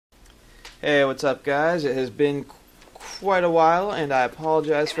Hey, what's up, guys? It has been quite a while, and I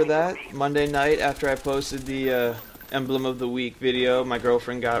apologize for that. Monday night, after I posted the Emblem of the Week video, my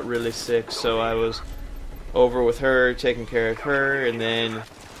girlfriend got really sick, so I was over with her, taking care of her, and then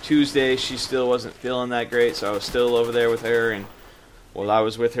Tuesday, she still wasn't feeling that great, so I was still over there with her, and while I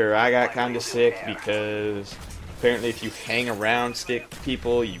was with her, I got kind of sick, because apparently if you hang around sick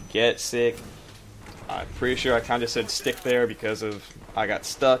people, you get sick. I'm pretty sure I kind of said stick there because of I got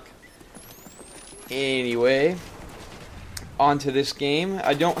stuck. Anyway, on to this game.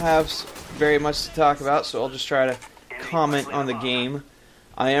 I don't have very much to talk about, so I'll just try to comment on the game.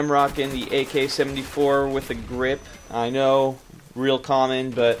 I am rocking the AK-74 with a grip. I know, real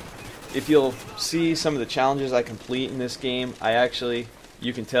common, but if you'll see some of the challenges I complete in this game,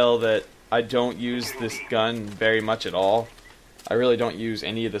 you can tell that I don't use this gun very much at all. I really don't use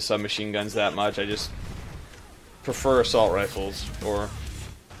any of the submachine guns that much. I just prefer assault rifles, or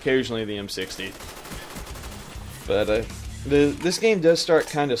occasionally the M60. But this game does start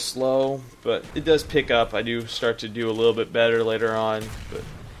kind of slow, but it does pick up. I do start to do a little bit better later on, but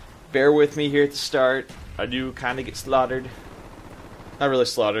bear with me here at the start. I do kind of get slaughtered. Not really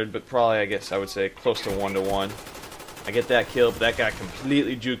slaughtered, but probably, I guess I would say, close to 1-to-1. I get that kill, but that guy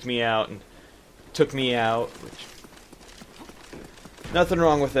completely juked me out and took me out, which... nothing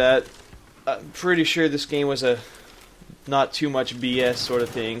wrong with that. I'm pretty sure this game was a not too much BS sort of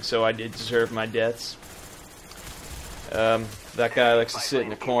thing, so I did deserve my deaths. That guy likes to sit in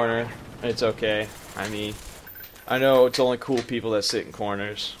the corner. It's okay. I mean, I know it's only cool people that sit in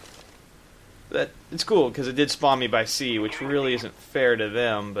corners. It's cool, because it did spawn me by C, which really isn't fair to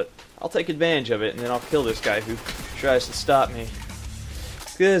them, but I'll take advantage of it, and then I'll kill this guy who tries to stop me.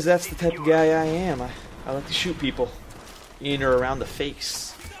 Because that's the type of guy I am. I like to shoot people in or around the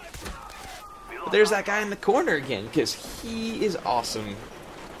face. But there's that guy in the corner again, because he is awesome.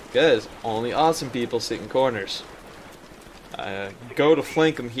 Because only awesome people sit in corners. I go to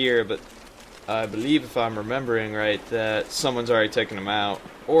flank him here, but I believe, if I'm remembering right, that someone's already taken him out.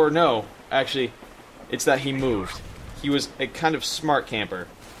 Or no, actually, it's that he moved. He was a kind of smart camper,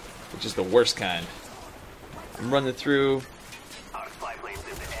 which is the worst kind. I'm running through,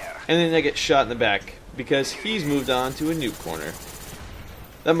 and then I get shot in the back, because he's moved on to a noob corner.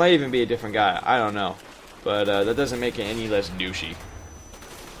 That might even be a different guy, I don't know. But that doesn't make it any less douchey.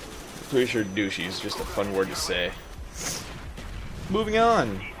 I'm pretty sure douchey is just a fun word to say. Moving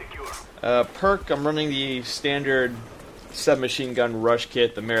on. Perk, I'm running the standard submachine gun rush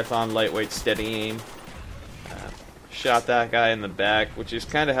kit, the Marathon lightweight steady aim. Shot that guy in the back, which is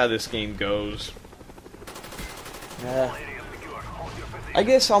kind of how this game goes. I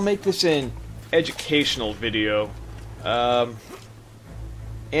guess I'll make this an educational video. And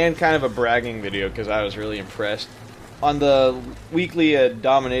kind of a bragging video, because I was really impressed. On the weekly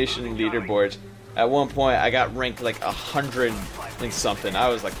domination leaderboards, at one point I got ranked like 100 and something. I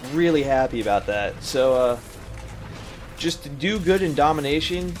was like really happy about that. So just to do good in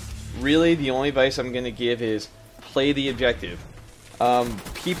domination, really the only advice I'm going to give is play the objective.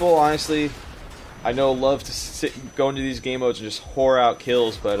 People honestly, I know, love to go into these game modes and just whore out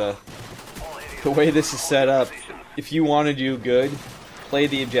kills, but the way this is set up, if you want to do good, play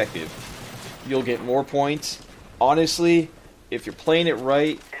the objective. You'll get more points. Honestly, if you're playing it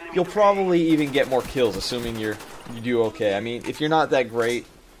right, you'll probably even get more kills, assuming you do okay. I mean, if you're not that great,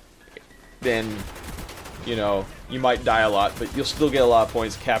 then, you know, you might die a lot, but you'll still get a lot of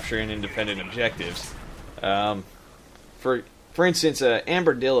points capturing independent objectives. For instance,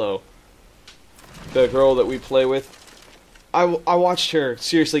 Amber Dillo, the girl that we play with, I watched her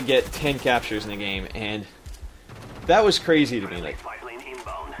seriously get 10 captures in the game, and that was crazy to me. Like,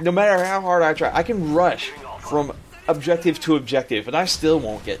 no matter how hard I try, I can rush from objective to objective, and I still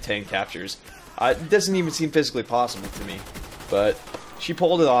won't get 10 captures. It doesn't even seem physically possible to me. But she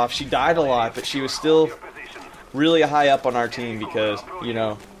pulled it off. She died a lot, but she was still really high up on our team because, you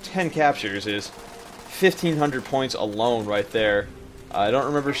know, 10 captures is 1,500 points alone right there. I don't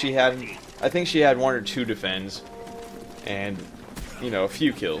remember if she had... I think she had 1 or 2 defends. And, you know, a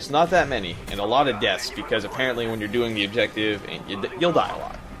few kills. Not that many. And a lot of deaths, because apparently when you're doing the objective, and you'll die a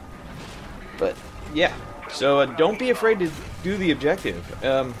lot. But, yeah. So don't be afraid to do the objective.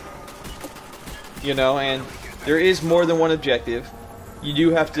 You know, and there is more than one objective. You do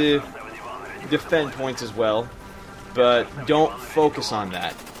have to defend points as well, but don't focus on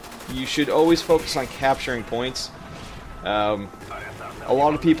that. You should always focus on capturing points. A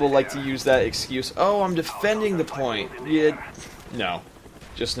lot of people like to use that excuse, oh, I'm defending the point. Yeah, no.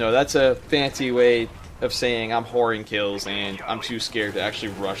 Just know that's a fancy way of saying I'm whoring kills and I'm too scared to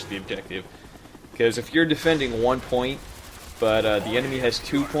actually rush the objective. Because if you're defending 1 point, but the enemy has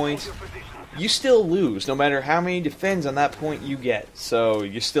 2 points, you still lose, no matter how many defends on that point you get. So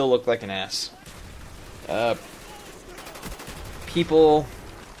you still look like an ass. People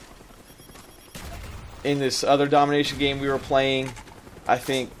in this other domination game we were playing, I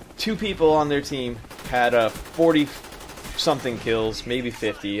think 2 people on their team had 40-something kills, maybe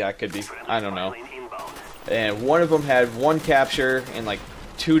 50. I don't know. And one of them had 1 capture and like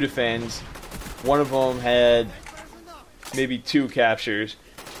 2 defends. One of them had maybe 2 captures.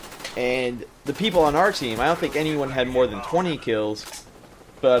 And the people on our team, I don't think anyone had more than 20 kills.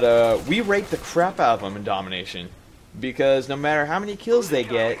 But we raked the crap out of them in domination. Because no matter how many kills they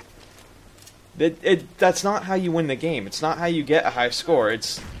get, that's not how you win the game. It's not how you get a high score.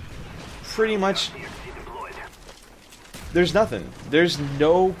 It's pretty much... There's nothing. There's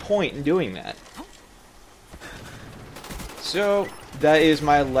no point in doing that. So, that is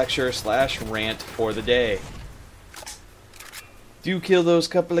my lecture / rant for the day. Do kill those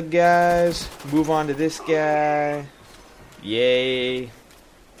couple of guys. Move on to this guy. Yay.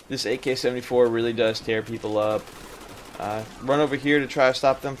 This AK-74 really does tear people up. Run over here to try to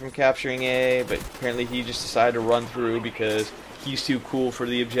stop them from capturing A, but apparently he just decided to run through because he's too cool for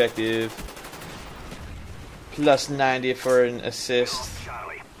the objective. Plus 90 for an assist.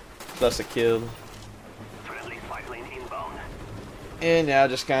 Plus a kill. And now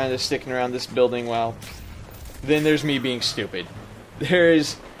just kind of sticking around this building while... Then there's me being stupid.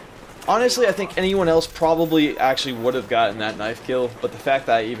 Honestly, I think anyone else probably actually would have gotten that knife kill, but the fact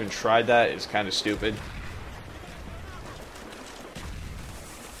that I even tried that is kind of stupid.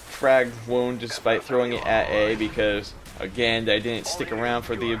 Frag wound despite throwing it at A because, again, I didn't stick around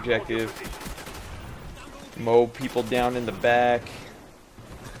for the objective. Mow people down in the back.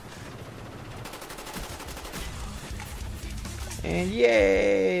 And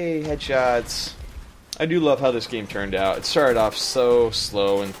yay! Headshots. I do love how this game turned out. It started off so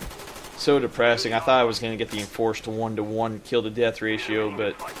slow and so depressing. I thought I was going to get the enforced 1-to-1 kill-to-death ratio,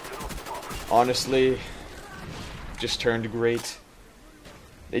 but honestly, just turned great.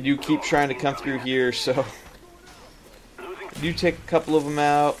 They do keep trying to come through here, so I do take a couple of them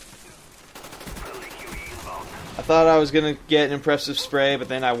out. I thought I was going to get an impressive spray, but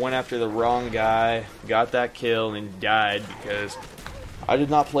then I went after the wrong guy, got that kill, and died because I did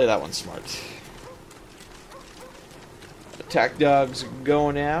not play that one smart. Attack dogs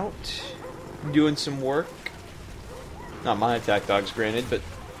going out, doing some work. Not my attack dogs, granted, but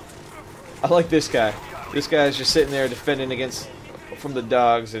I like this guy. This guy's just sitting there defending from the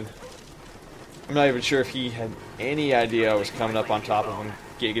dogs, and I'm not even sure if he had any idea I was coming up on top of him.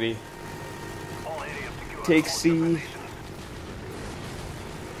 Giggity. Take C.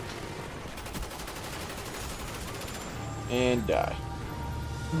 And die.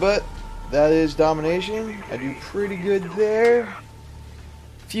 But that is domination. I do pretty good there.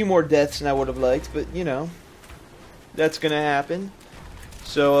 A few more deaths than I would have liked, but you know, that's gonna happen.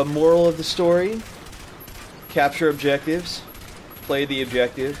 So a moral of the story: capture objectives, play the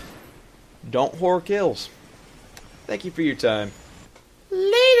objective, don't whore kills. Thank you for your time.